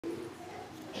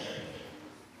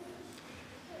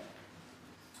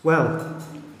Well,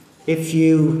 if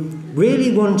you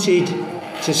really wanted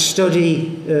to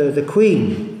study the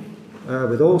Queen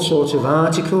with all sorts of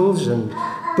articles and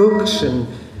books and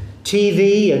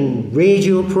TV and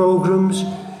radio programs,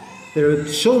 there are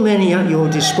so many at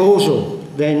your disposal,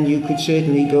 then you could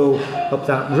certainly go up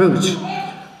that route.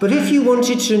 But if you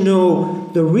wanted to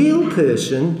know the real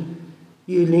person,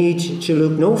 you need to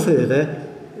look no further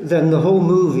than the whole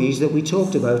movies that we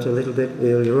talked about a little bit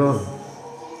earlier on.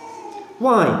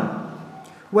 Why?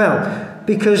 Well,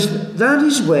 because that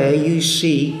is where you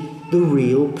see the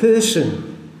real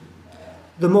person,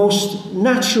 the most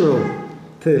natural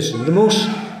person, the most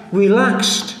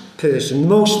relaxed person, the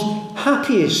most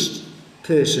happiest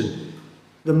person,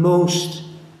 the most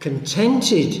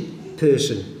contented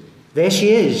person. There she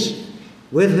is,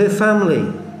 with her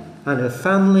family, and her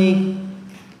family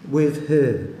with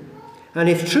her. And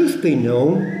if truth be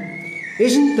known,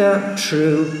 isn't that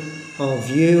true of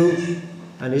you,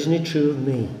 and isn't it true of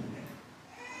me?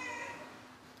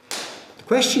 The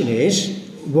question is,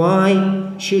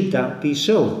 why should that be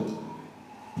so?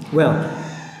 Well,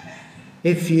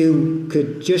 if you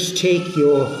could just take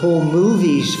your home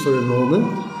movies for a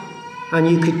moment, and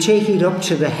you could take it up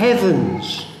to the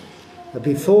heavens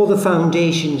before the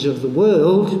foundations of the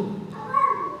world,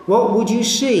 what would you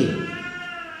see?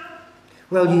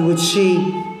 Well, you would see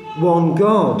one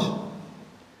God.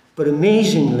 But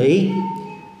amazingly,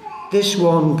 this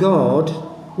one God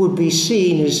would be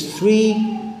seen as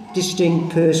three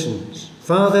distinct persons: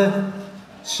 Father,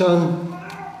 Son,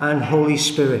 and Holy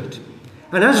Spirit.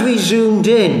 And as we zoomed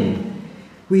in,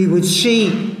 we would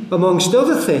see, amongst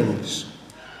other things,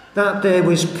 that there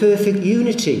was perfect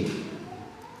unity,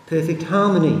 perfect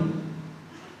harmony,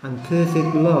 and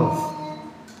perfect love.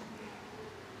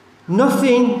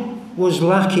 Nothing was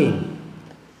lacking,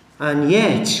 and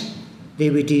yet they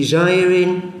were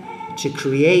desiring to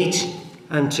create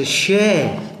and to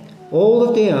share all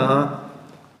that they are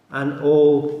and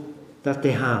all that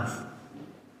they have.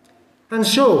 And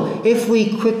so, if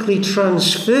we quickly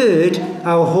transferred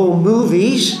our home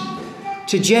movies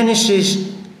to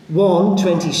Genesis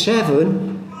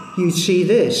 1:27, you'd see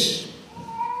this.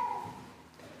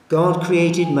 God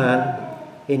created man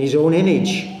in his own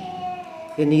image.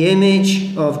 In the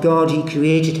image of God he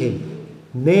created him.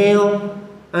 Male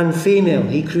and female,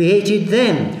 he created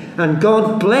them. And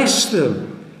God blessed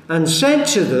them and said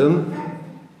to them,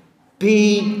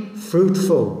 "Be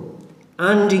fruitful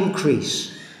and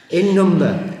increase in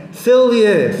number, fill the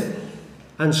earth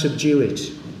and subdue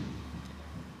it."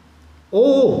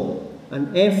 All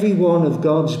and every one of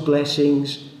God's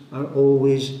blessings are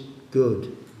always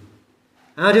good.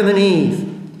 Adam and Eve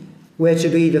were to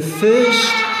be the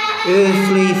first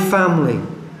earthly family,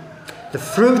 the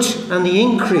fruit and the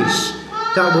increase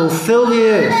that will fill the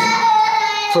earth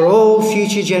for all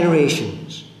future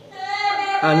generations.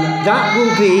 And that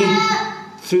will be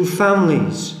through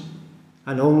families,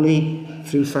 and only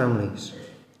through families.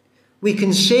 We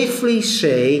can safely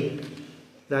say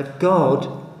that God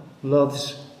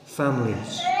loves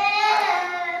families.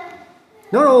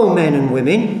 Not all men and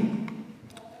women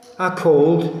are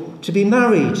called to be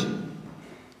married.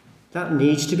 That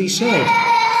needs to be said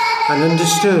and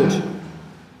understood.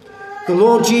 The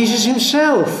Lord Jesus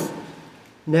himself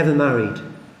never married.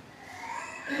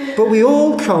 But we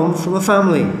all come from a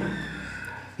family.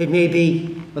 It may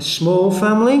be a small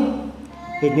family.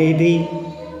 It may be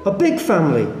a big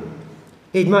family.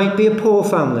 It might be a poor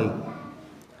family.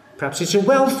 Perhaps it's a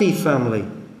wealthy family.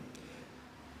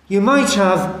 You might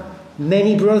have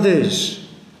many brothers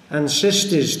and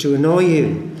sisters to annoy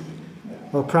you.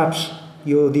 Or perhaps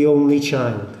you're the only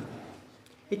child.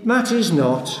 It matters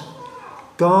not.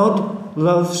 God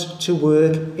loves to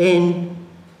work in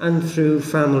and through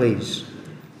families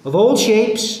of all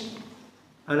shapes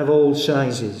and of all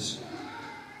sizes.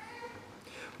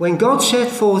 When God set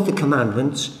forth the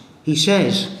commandments, he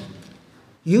says,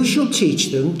 "You shall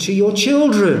teach them to your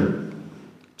children,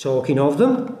 talking of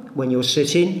them when you're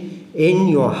sitting in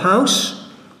your house,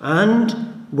 and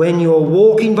when you're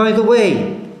walking by the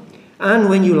way, and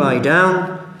when you lie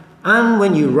down, and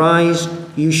when you rise,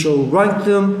 you shall write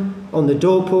them on the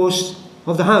doorposts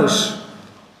of the house,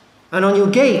 and on your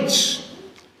gates,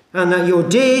 and that your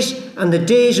days and the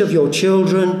days of your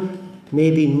children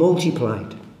may be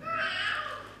multiplied."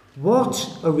 What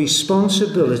a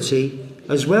responsibility,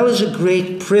 as well as a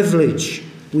great privilege,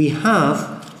 we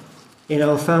have in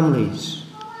our families.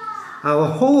 Our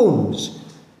homes,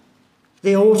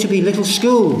 they ought to be little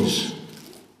schools.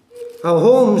 Our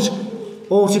homes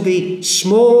ought to be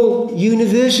small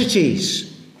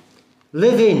universities,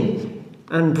 living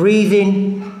and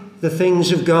breathing the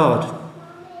things of God.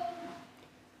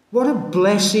 What a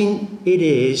blessing it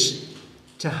is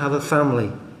to have a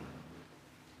family.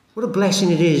 What a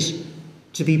blessing it is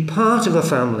to be part of a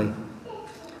family.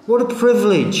 What a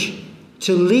privilege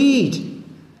to lead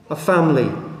a family,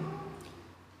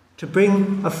 to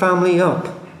bring a family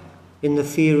up in the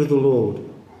fear of the Lord.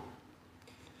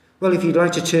 Well, if you'd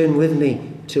like to turn with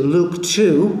me to Luke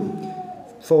 2,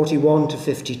 41 to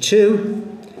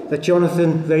 52, that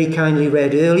Jonathan very kindly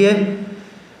read earlier,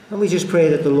 and we just pray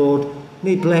that the Lord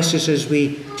may bless us as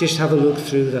we just have a look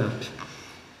through that.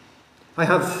 I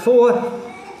have 4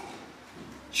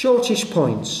 shortish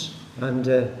points, and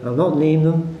I'll not name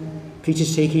them.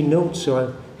 Peter's taking notes,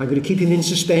 so I'm going to keep him in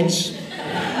suspense.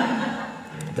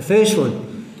 The first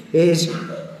one is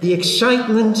the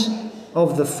excitement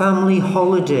of the family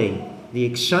holiday. The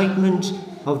excitement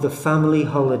of the family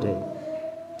holiday.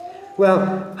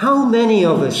 Well, how many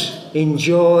of us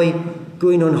enjoy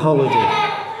going on holiday?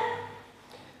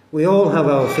 We all have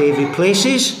our favourite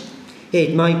places.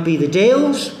 It might be the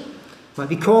Dales, it might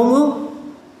be Cornwall,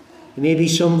 it may be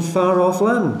some far off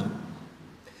land.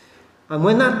 And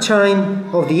when that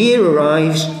time of the year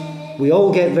arrives, we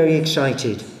all get very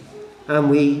excited and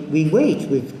we wait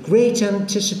with great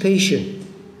anticipation.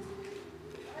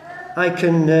 I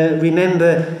can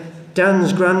remember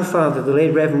Dan's grandfather, the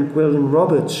late Reverend Gwilym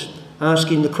Roberts,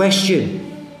 asking the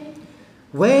question,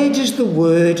 where does the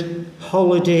word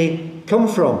holiday come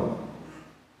from?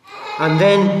 And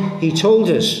then he told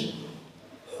us,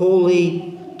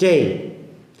 holy day,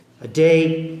 a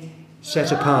day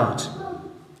set apart.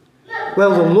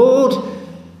 Well, the Lord,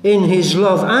 in his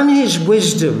love and his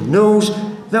wisdom, knows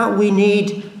that we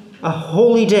need a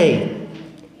holy day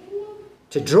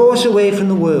to draw us away from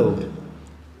the world,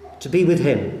 to be with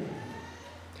him.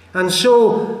 And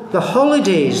so the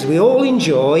holidays we all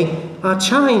enjoy are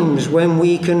times when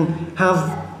we can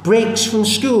have breaks from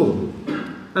school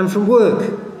and from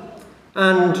work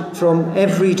and from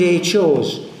everyday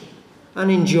chores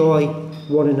and enjoy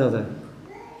one another.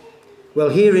 Well,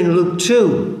 here in Luke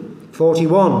 2,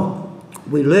 41,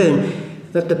 we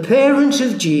learn that the parents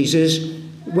of Jesus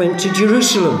went to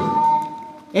Jerusalem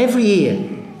every year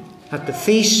at the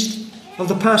feast of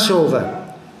the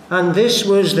Passover, and this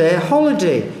was their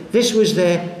holiday. This was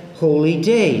their holy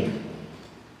day.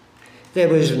 There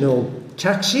was no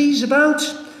taxis about,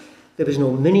 there was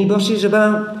no minibuses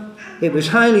about. It was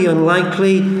highly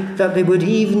unlikely that they would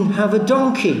even have a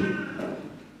donkey,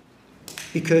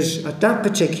 because at that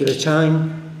particular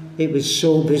time it was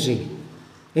so busy.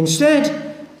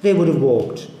 Instead, they would have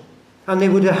walked, and they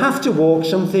would have to walk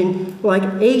something like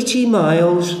 80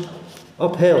 miles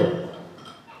uphill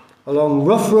along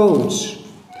rough roads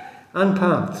and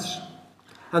paths,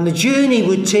 and the journey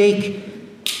would take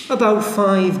about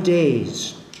 5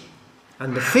 days,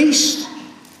 and the feast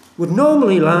would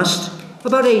normally last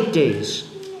about 8 days.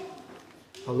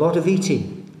 A lot of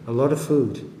eating, a lot of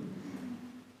food.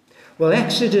 Well,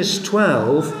 Exodus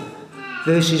 12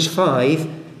 verses 5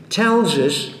 tells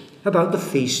us about the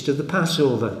feast of the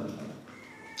Passover.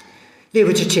 They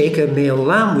were to take a male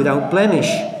lamb without blemish.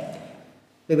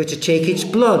 They were to take its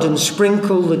blood and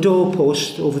sprinkle the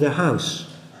doorpost over the house.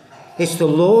 It's the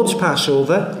Lord's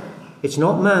Passover, it's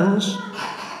not man's.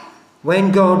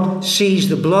 When God sees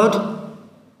the blood,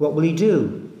 what will he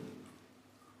do?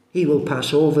 He will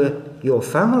pass over your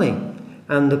family,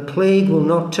 and the plague will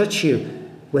not touch you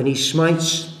when he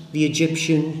smites the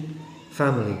Egyptian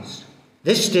families.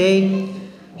 This day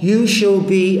you shall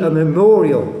be a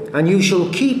memorial, and you shall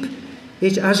keep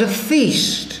it as a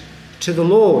feast to the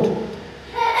Lord.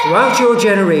 Throughout your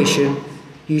generation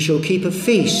you shall keep a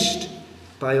feast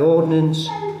by ordinance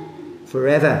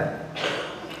forever.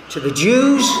 To the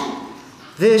Jews,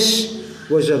 this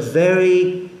was a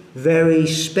very, very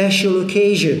special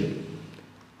occasion,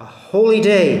 a holy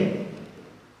day,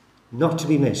 not to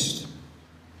be missed.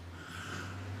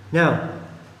 Now,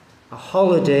 a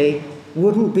holiday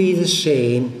wouldn't be the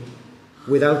same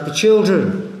without the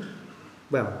children.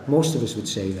 Well, most of us would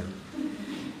say that.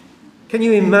 Can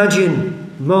you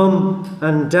imagine Mum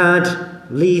and Dad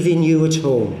leaving you at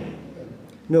home?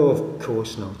 No, of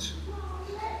course not.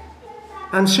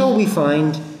 And so we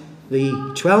find the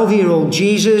 12-year-old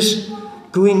Jesus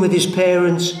going with his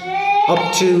parents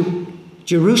up to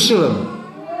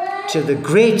Jerusalem, to the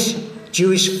great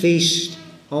Jewish feast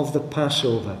of the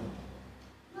Passover.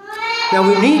 Now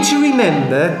we need to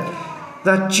remember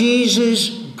that Jesus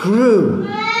grew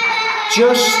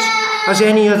just as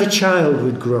any other child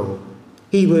would grow.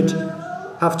 He would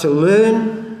have to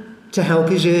learn to help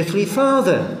his earthly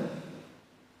father.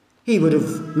 He would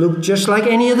have looked just like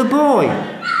any other boy.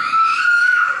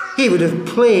 He would have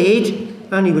played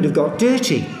and he would have got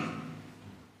dirty.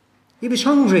 He was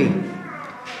hungry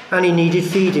and he needed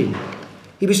feeding.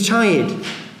 He was tired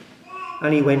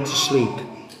and he went to sleep.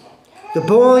 The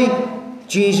boy,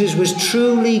 Jesus, was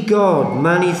truly God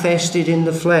manifested in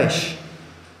the flesh,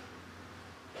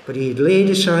 but he had laid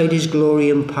aside his glory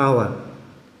and power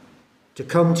to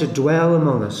come to dwell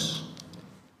among us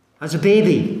as a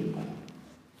baby,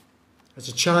 as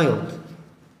a child,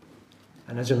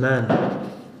 and as a man.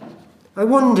 I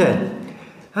wonder,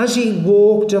 as he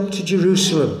walked up to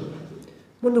Jerusalem,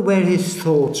 I wonder where his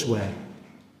thoughts were.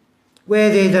 Were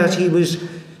they that he was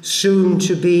soon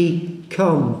to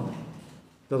become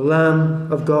the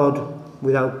Lamb of God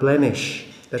without blemish,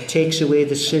 that takes away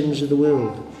the sins of the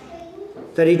world?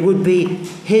 That it would be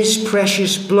his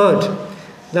precious blood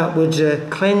that would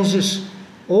cleanse us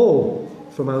all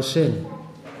from our sin?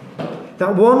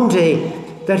 That one day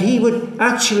that he would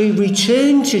actually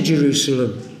return to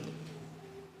Jerusalem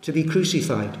to be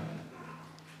crucified,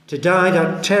 to die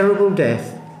that terrible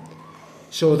death,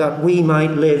 so that we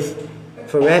might live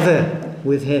forever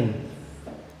with him.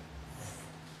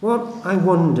 What, I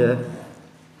wonder,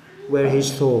 were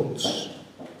his thoughts?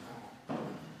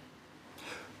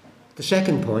 The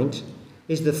second point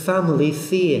is the family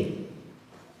fear.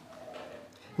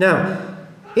 Now,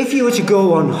 if you were to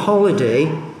go on holiday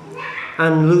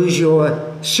and lose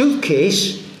your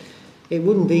suitcase, it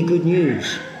wouldn't be good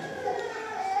news.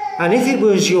 And if it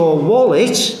was your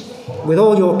wallet with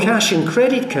all your cash and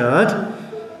credit card,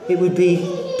 it would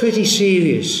be pretty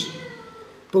serious.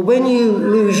 But when you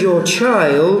lose your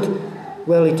child,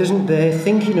 well, it doesn't bear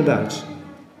thinking about.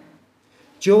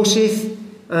 Joseph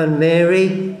and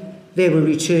Mary, they were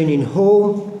returning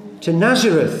home to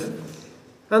Nazareth,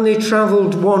 and they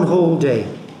travelled one whole day,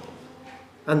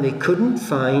 and they couldn't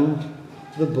find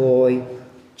the boy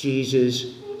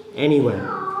Jesus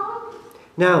anywhere.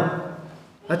 Now,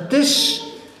 at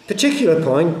this particular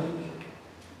point,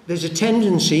 there's a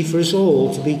tendency for us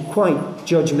all to be quite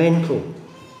judgmental.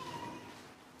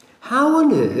 How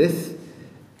on earth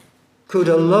could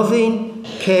a loving,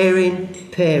 caring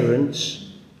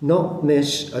parents not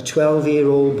miss a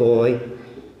 12-year-old boy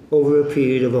over a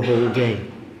period of a whole day?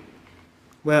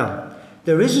 Well,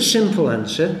 there is a simple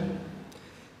answer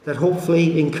that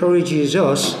hopefully encourages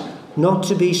us not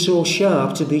to be so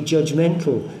sharp, to be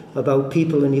judgmental about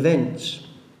people and events.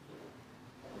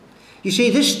 You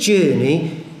see, this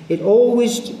journey, it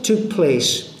always took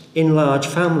place in large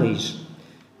families.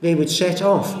 They would set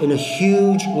off in a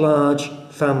huge, large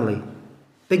family,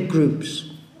 big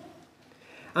groups.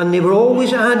 And they were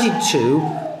always added to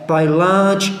by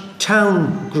large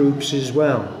town groups as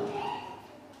well.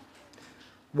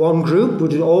 One group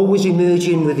would always emerge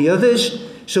in with the others,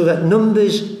 so that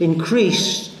numbers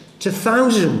increased to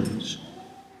thousands.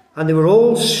 And they were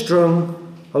all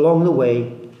strung along the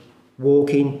way,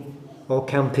 walking or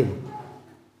camping.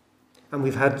 And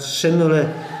we've had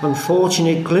similar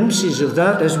unfortunate glimpses of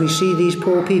that as we see these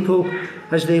poor people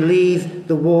as they leave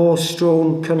the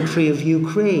war-strewn country of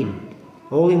Ukraine,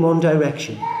 all in one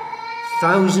direction.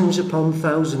 Thousands upon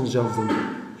thousands of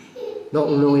them, not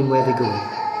knowing where they're going.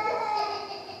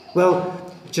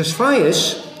 Well,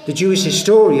 Josephus, the Jewish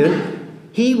historian,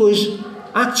 he was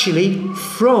actually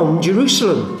from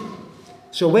Jerusalem.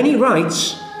 So when he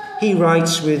writes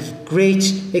with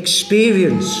great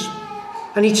experience.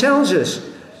 And he tells us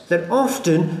that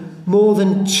often more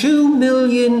than 2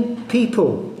 million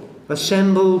people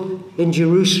assembled in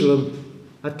Jerusalem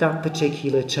at that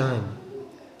particular time.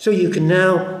 So you can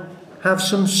now have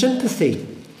some sympathy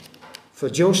for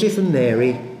Joseph and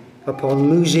Mary upon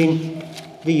losing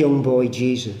the young boy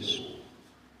Jesus.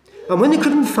 And when they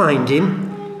couldn't find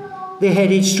him, they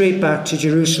headed straight back to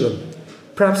Jerusalem,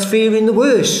 perhaps fearing the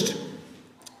worst,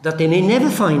 that they may never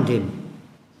find him.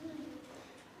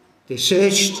 They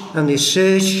searched and they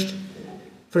searched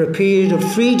for a period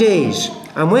of 3 days,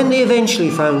 and when they eventually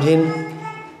found him,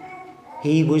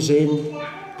 he was in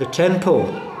the temple.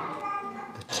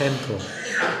 The temple.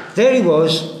 There he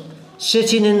was,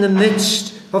 sitting in the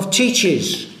midst of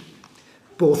teachers,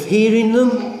 both hearing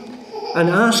them and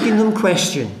asking them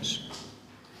questions.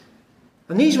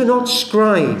 And these were not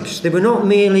scribes, they were not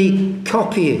merely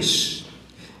copyists.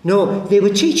 No, they were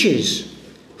teachers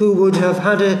who would have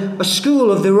had a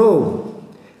school of their own,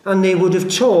 and they would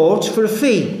have taught for a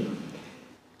fee.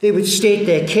 They would state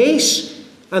their case,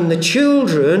 and the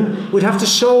children would have to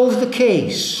solve the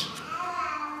case.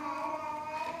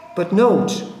 But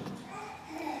note,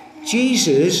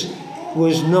 Jesus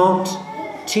was not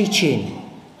teaching.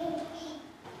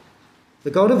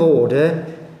 The God of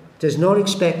order does not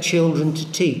expect children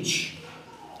to teach.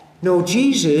 No,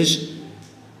 Jesus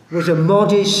was a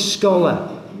modest scholar.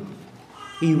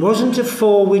 He wasn't a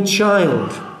forward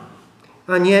child.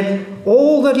 And yet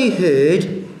all that he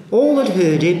heard all that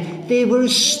heard him, they were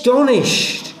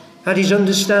astonished at his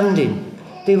understanding.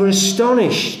 They were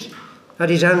astonished at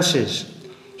his answers.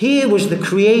 Here was the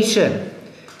Creator,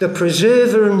 the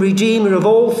preserver and redeemer of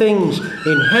all things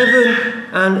in heaven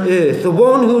and earth, the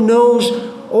one who knows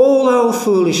all our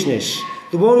foolishness,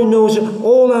 the one who knows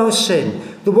all our sin,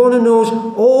 the one who knows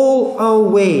all our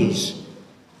ways,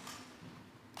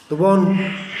 the one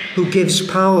who gives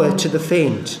power to the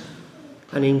faint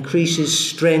and increases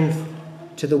strength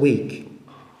to the weak.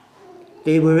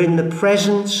 They were in the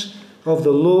presence of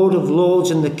the Lord of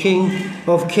Lords and the King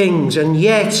of Kings, and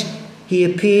yet he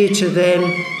appeared to them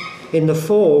in the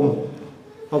form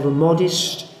of a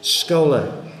modest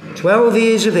scholar, 12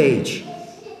 years of age,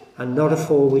 and not a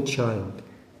forward child.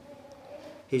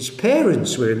 His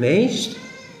parents were amazed,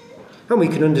 and we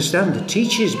can understand the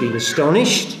teachers being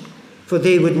astonished, for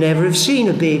they would never have seen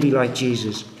a baby like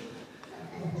Jesus.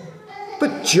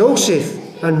 But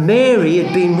Joseph and Mary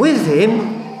had been with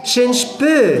him since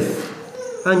birth,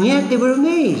 and yet they were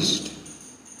amazed.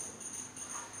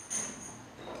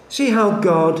 See how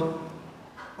God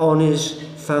honours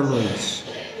families.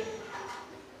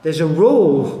 There's a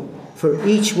role for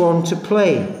each one to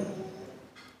play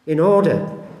in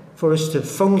order for us to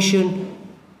function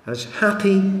as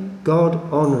happy,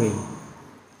 God-honouring.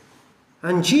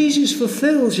 And Jesus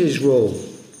fulfills his role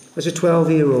as a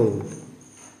 12-year-old.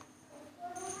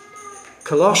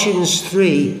 Colossians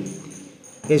 3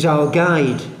 is our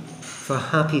guide for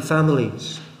happy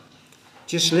families.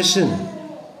 Just listen.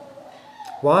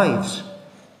 Wives,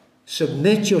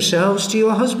 submit yourselves to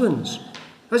your husbands,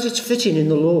 as it's fitting in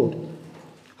the Lord.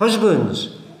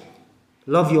 Husbands,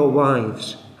 love your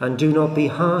wives and do not be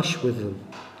harsh with them.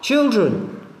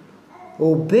 Children,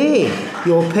 obey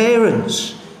your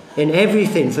parents in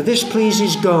everything, for this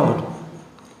pleases God.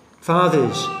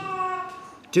 Fathers,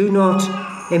 do not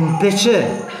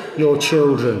embitter your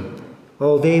children,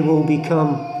 or they will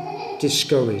become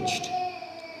discouraged.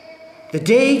 The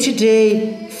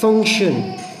day-to-day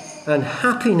function and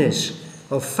happiness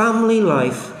of family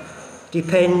life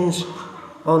depends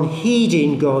on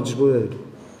heeding God's word.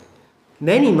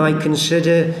 Many might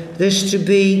consider this to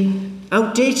be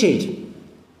outdated,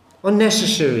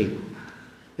 unnecessary,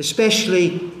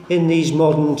 especially in these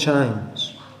modern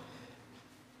times.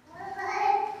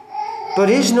 But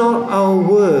is not our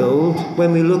world,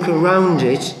 when we look around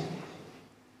it,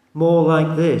 more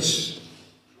like this,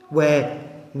 where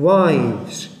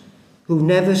wives who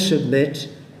never submit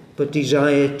but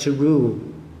desire to rule,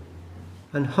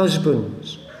 and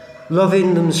husbands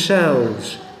loving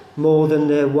themselves more than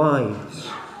their wives,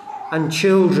 and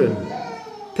children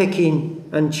picking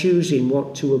and choosing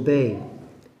what to obey,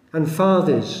 and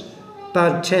fathers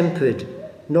bad-tempered,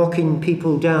 knocking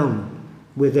people down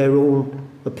with their own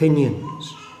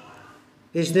opinions?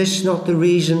 Is this not the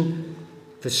reason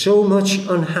for so much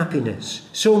unhappiness,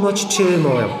 so much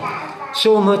turmoil,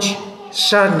 so much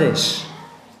sadness,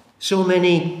 so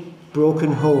many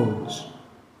broken homes?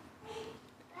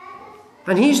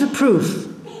 And here's the proof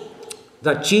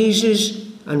that Jesus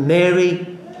and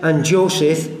Mary and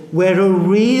Joseph were a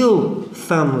real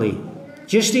family.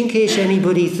 Just in case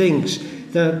anybody thinks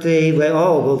that they were,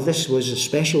 oh, well, this was a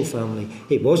special family.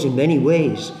 It was in many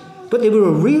ways. But they were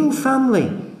a real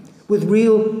family with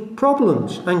real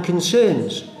problems and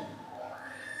concerns.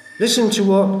 Listen to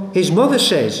what his mother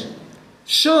says.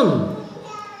 Son,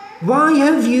 why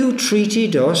have you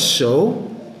treated us so?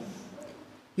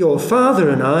 Your father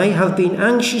and I have been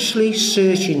anxiously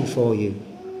searching for you.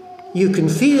 You can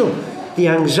feel the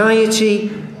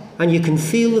anxiety and you can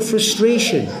feel the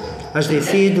frustration as they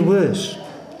feared the worst.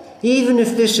 Even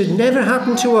if this had never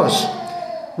happened to us,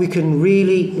 we can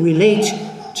really relate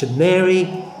to Mary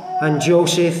and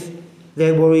Joseph,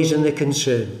 their worries and their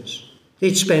concerns.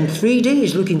 They'd spent 3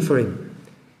 days looking for him,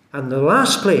 and the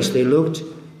last place they looked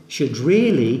should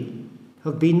really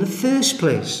have been the first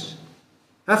place.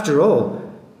 After all,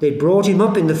 they'd brought him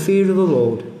up in the fear of the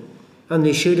Lord, and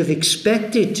they should have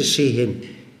expected to see him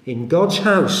in God's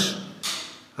house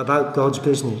about God's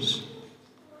business.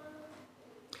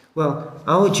 Well,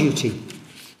 our duty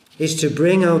is to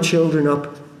bring our children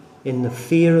up in the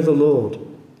fear of the Lord,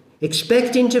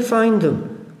 expecting to find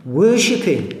them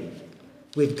worshipping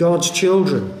with God's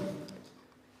children,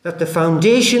 that the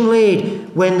foundation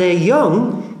laid when they're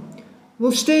young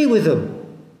will stay with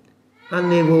them,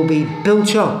 and they will be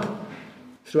built up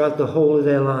throughout the whole of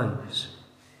their lives.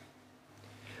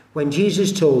 When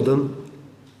Jesus told them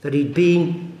that he'd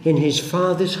been in his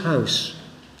Father's house,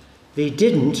 they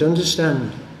didn't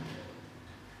understand.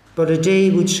 But a day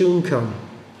would soon come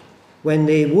when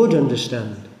they would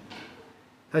understand,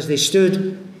 as they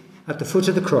stood at the foot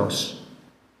of the cross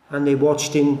and they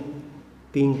watched him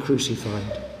being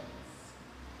crucified.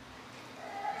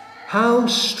 How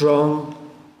strong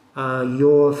are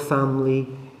your family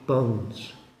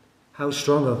bonds? How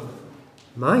strong are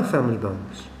my family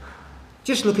bonds?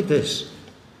 Just look at this.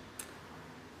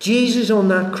 Jesus on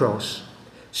that cross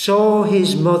saw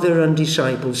his mother and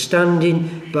disciples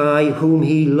standing by whom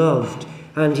he loved,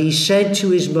 and he said to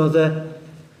his mother,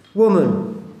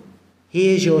 "Woman,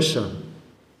 here's your son."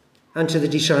 And to the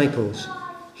disciples,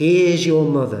 "Here's your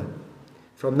mother."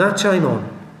 From that time on,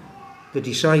 the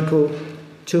disciple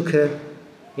took her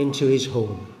into his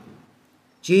home.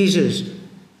 Jesus,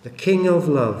 the King of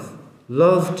love,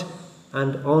 loved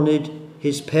and honoured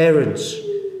his parents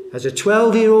as a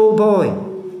 12-year-old boy,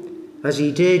 as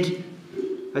he did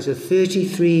as a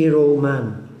 33-year-old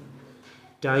man,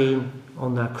 dying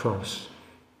on that cross.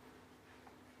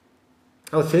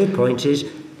 Our third point is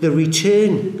the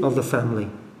return of the family.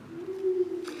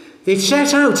 They'd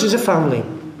set out as a family.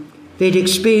 They'd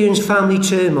experienced family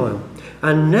turmoil.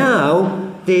 And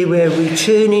now they were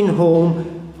returning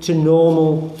home to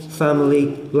normal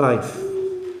family life,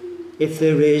 if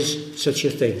there is such a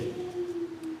thing.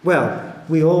 Well,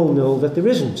 we all know that there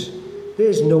isn't.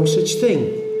 There's no such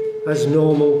thing as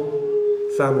normal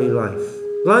family life.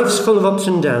 Life's full of ups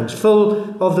and downs,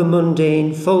 full of the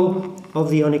mundane, full of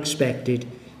the unexpected.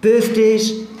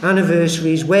 Birthdays,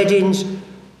 anniversaries, weddings,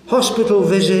 hospital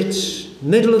visits,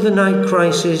 middle of the night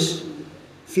crisis,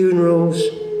 funerals,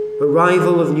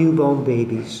 arrival of newborn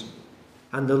babies.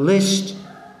 And the list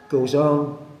goes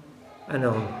on and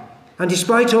on. And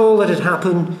despite all that had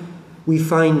happened, we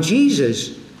find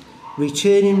Jesus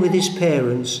returning with his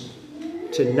parents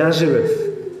to Nazareth.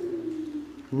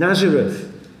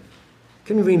 Nazareth.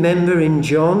 Can you remember in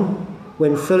John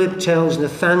when Philip tells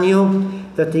Nathanael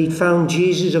that they'd found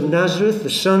Jesus of Nazareth, the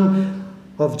son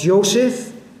of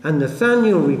Joseph? And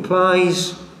Nathanael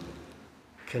replies,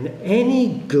 "Can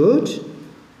any good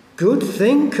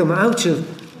thing come out of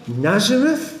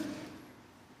Nazareth?"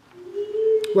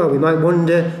 Well, we might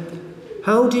wonder,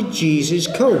 how did Jesus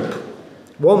cope?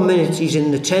 One minute he's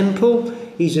in the temple,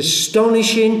 he's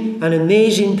astonishing and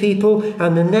amazing people,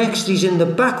 and the next he's in the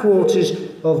backwaters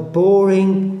of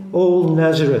boring old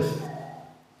Nazareth.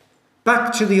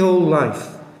 Back to the old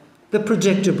life, the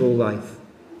predictable life,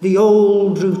 the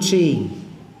old routine.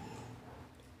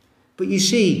 But you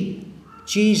see,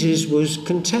 Jesus was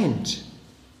content.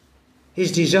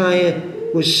 His desire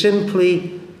was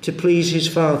simply to please his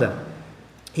Father.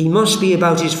 He must be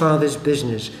about his Father's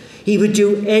business. He would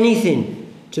do anything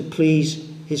to please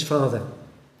his Father.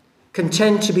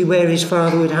 Content to be where his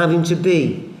Father would have him to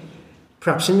be.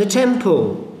 Perhaps in the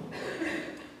temple.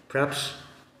 Perhaps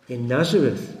in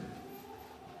Nazareth.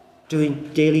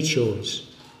 Doing daily chores.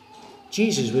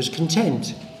 Jesus was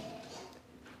content.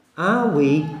 Are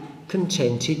we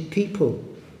contented people?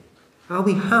 Are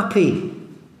we happy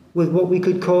with what we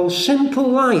could call simple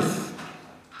life?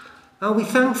 Are we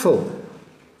thankful?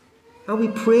 Are we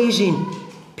praising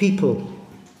people?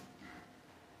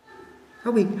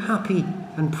 Are we happy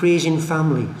and praising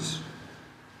families?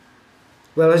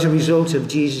 Well, as a result of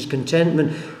Jesus'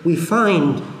 contentment, we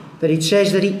find that it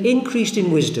says that he increased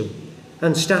in wisdom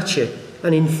and stature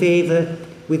and in favour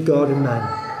with God and man.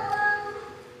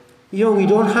 You know, we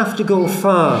don't have to go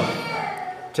far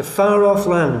to far off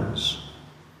lands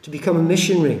to become a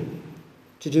missionary,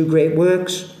 to do great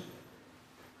works,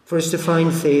 for us to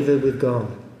find favour with God.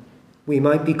 We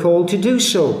might be called to do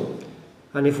so,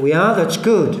 and if we are, that's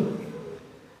good.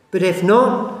 But if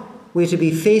not, we're to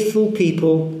be faithful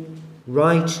people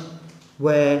right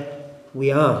where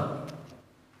we are.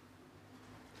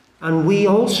 And we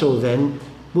also then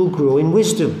will grow in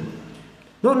wisdom.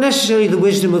 Not necessarily the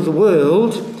wisdom of the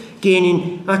world,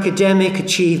 gaining academic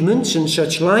achievements and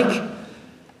such like,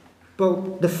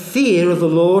 but the fear of the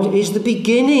Lord is the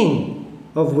beginning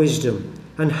of wisdom,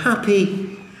 and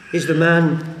happy is the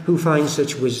man who finds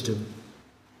such wisdom.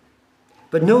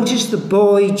 But notice the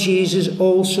boy Jesus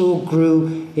also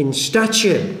grew in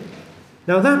stature.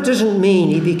 Now that doesn't mean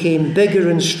he became bigger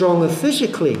and stronger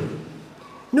physically.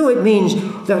 No, it means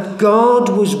that God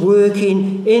was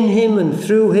working in him and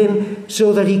through him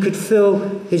so that he could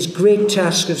fill his great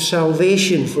task of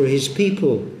salvation for his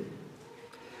people.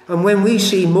 And when we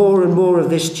see more and more of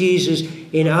this Jesus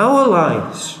in our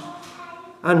lives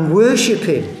and worship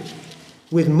him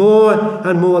with more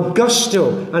and more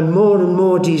gusto and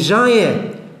more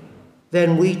desire,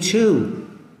 then we too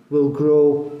will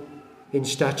grow in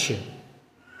stature.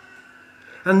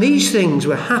 And these things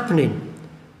were happening.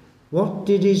 What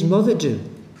did his mother do?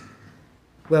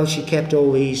 Well, she kept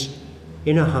all these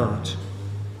in her heart.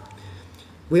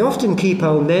 We often keep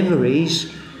our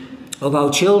memories of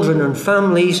our children and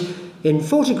families in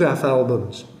photograph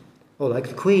albums, or like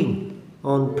the Queen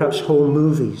on perhaps home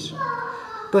movies.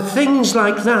 But things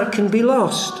like that can be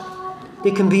lost.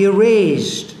 They can be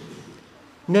erased,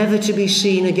 never to be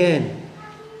seen again.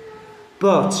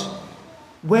 But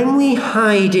when we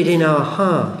hide it in our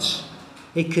hearts,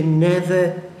 it can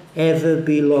never, ever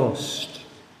be lost.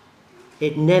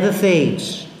 It never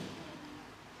fades.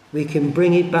 We can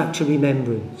bring it back to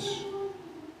remembrance.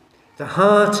 The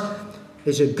heart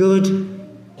is a good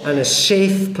and a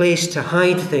safe place to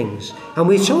hide things. And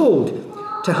we're told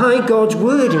to hide God's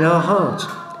word in our heart.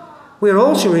 We're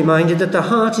also reminded that the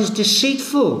heart is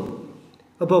deceitful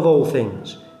above all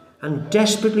things and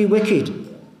desperately wicked.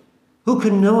 Who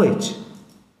can know it?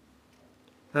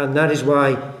 And that is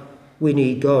why we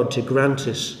need God to grant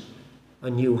us a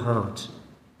new heart.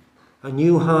 A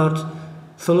new heart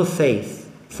full of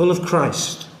faith, full of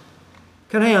Christ.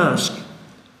 Can I ask,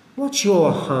 what's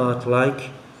your heart like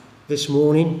this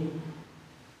morning?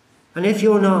 And if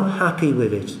you're not happy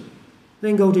with it,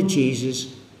 then go to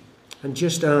Jesus and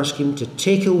just ask him to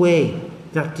take away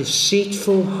that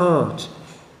deceitful heart,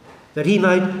 that he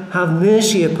might have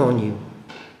mercy upon you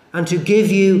and to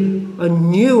give you a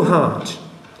new heart.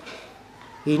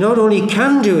 He not only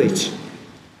can do it,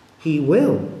 he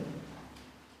will.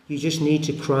 You just need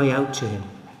to cry out to him.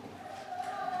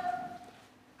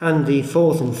 And the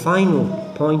fourth and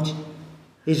final point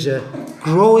is a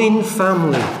growing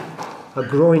family. A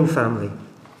growing family.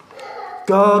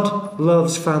 God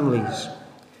loves families,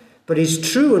 but his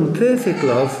true and perfect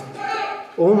love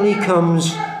only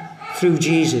comes through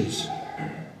Jesus.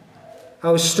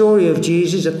 Our story of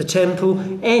Jesus at the temple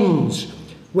ends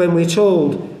when we're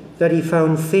told that he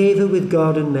found favour with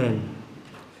God and men.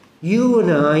 You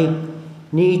and I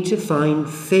need to find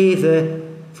favour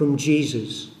from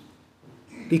Jesus,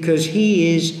 because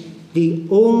he is the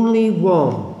only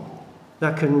one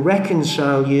that can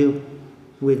reconcile you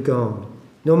with God.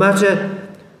 No matter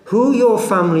who your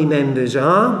family members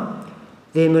are,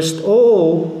 they must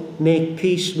all make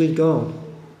peace with God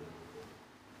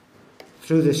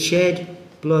through the shed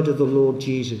blood of the Lord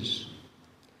Jesus.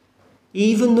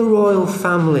 Even the royal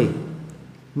family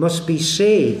must be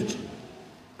saved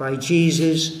by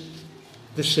Jesus,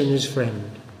 the sinner's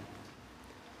friend.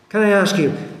 Can I ask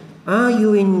you, are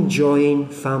you enjoying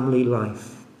family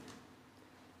life?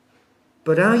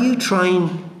 But are you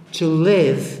trying to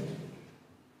live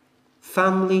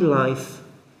family life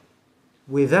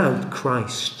without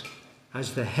Christ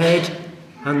as the head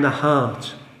and the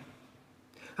heart?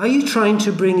 Are you trying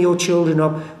to bring your children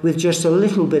up with just a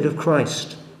little bit of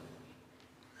Christ?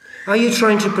 Are you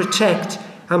trying to protect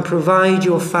and provide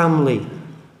your family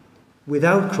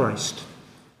without Christ?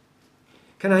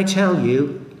 Can I tell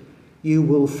you, you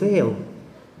will fail.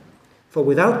 For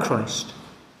without Christ,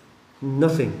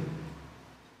 nothing.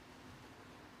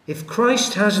 If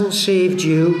Christ hasn't saved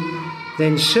you,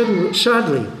 then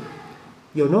sadly,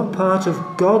 you're not part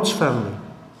of God's family.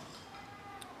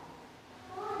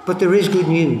 But there is good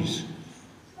news.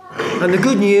 And the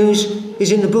good news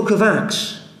is in the book of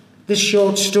Acts, this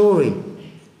short story.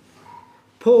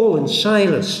 Paul and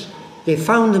Silas, they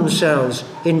found themselves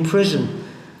in prison.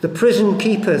 The prison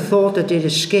keeper thought that they'd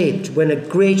escaped when a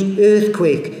great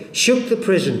earthquake shook the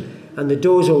prison and the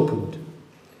doors opened.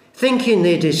 Thinking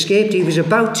they'd escaped, he was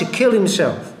about to kill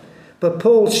himself. But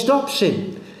Paul stops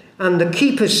him, and the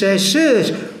keeper says, "Sirs,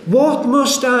 what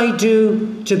must I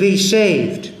do to be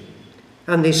saved?"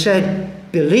 And they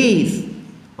said, "Believe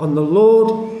on the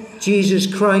Lord Jesus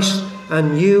Christ,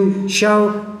 and you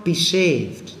shall be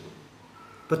saved."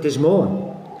 But there's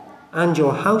more. And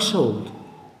your household.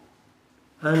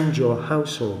 And your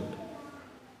household.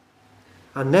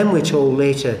 And then we're told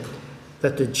later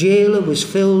that the jailer was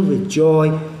filled with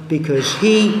joy because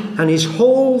he and his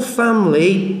whole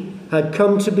family had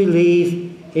come to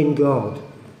believe in God.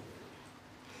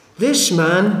 This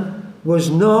man was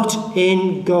not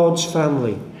in God's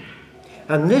family.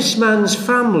 And this man's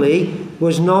family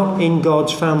was not in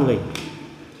God's family.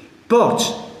 But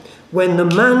when the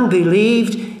man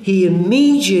believed, he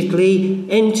immediately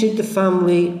entered the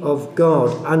family of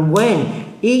God. And when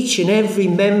each and every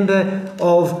member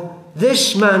of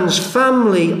this man's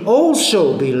family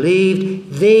also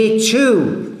believed, they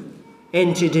too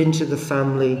entered into the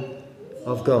family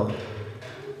of God.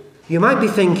 You might be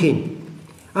thinking,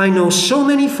 I know so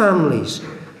many families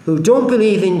who don't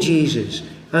believe in Jesus,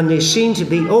 and they seem to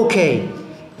be okay.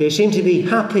 They seem to be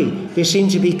happy. They seem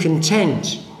to be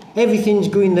content. Everything's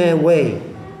going their way.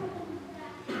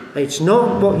 It's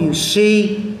not what you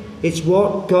see, it's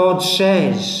what God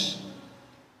says.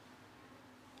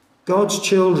 God's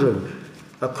children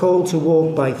are called to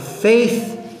walk by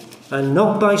faith and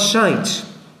not by sight.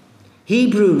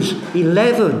 Hebrews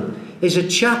 11 is a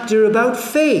chapter about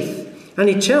faith, and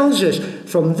it tells us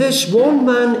from this one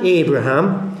man,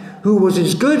 Abraham, who was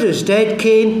as good as dead,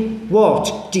 came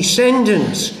what?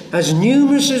 Descendants as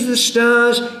numerous as the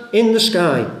stars in the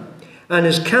sky, and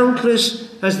as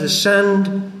countless as the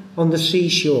sand on the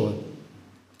seashore.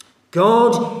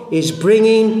 God is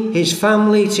bringing his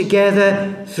family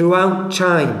together throughout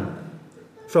time,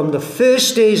 from the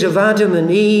first days of Adam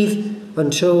and Eve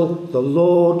until the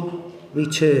Lord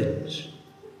returns.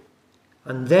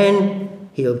 And then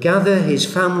he'll gather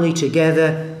his family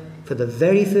together for the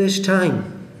very first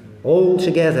time, all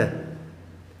together.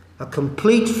 A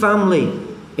complete family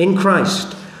in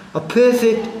Christ, a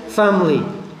perfect family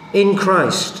in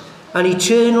Christ, an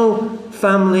eternal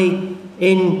family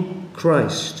in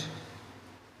Christ.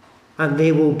 And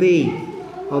they will be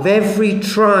of every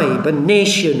tribe and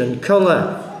nation and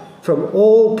colour, from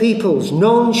all peoples.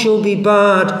 None shall be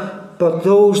barred but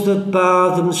those that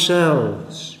bar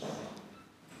themselves.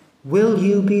 Will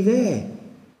you be there?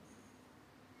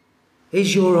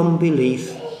 Is your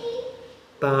unbelief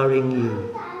barring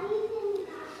you?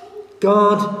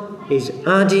 God is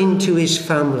adding to his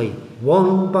family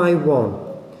one by one,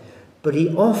 but he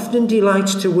often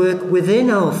delights to work within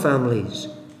our families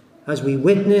as we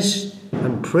witness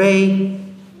and pray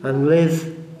and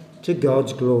live to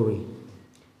God's glory.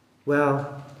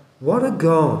 Well, what a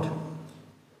God!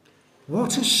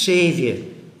 What a Saviour!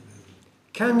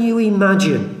 Can you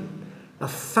imagine a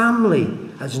family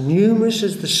as numerous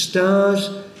as the stars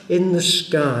in the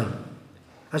sky,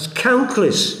 as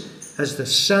countless as the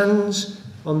sands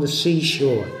on the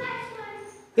seashore?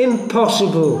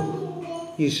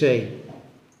 Impossible, you say.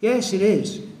 Yes, it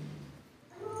is.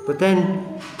 But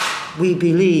then we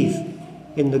believe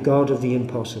in the God of the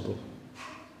impossible.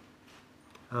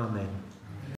 Amen.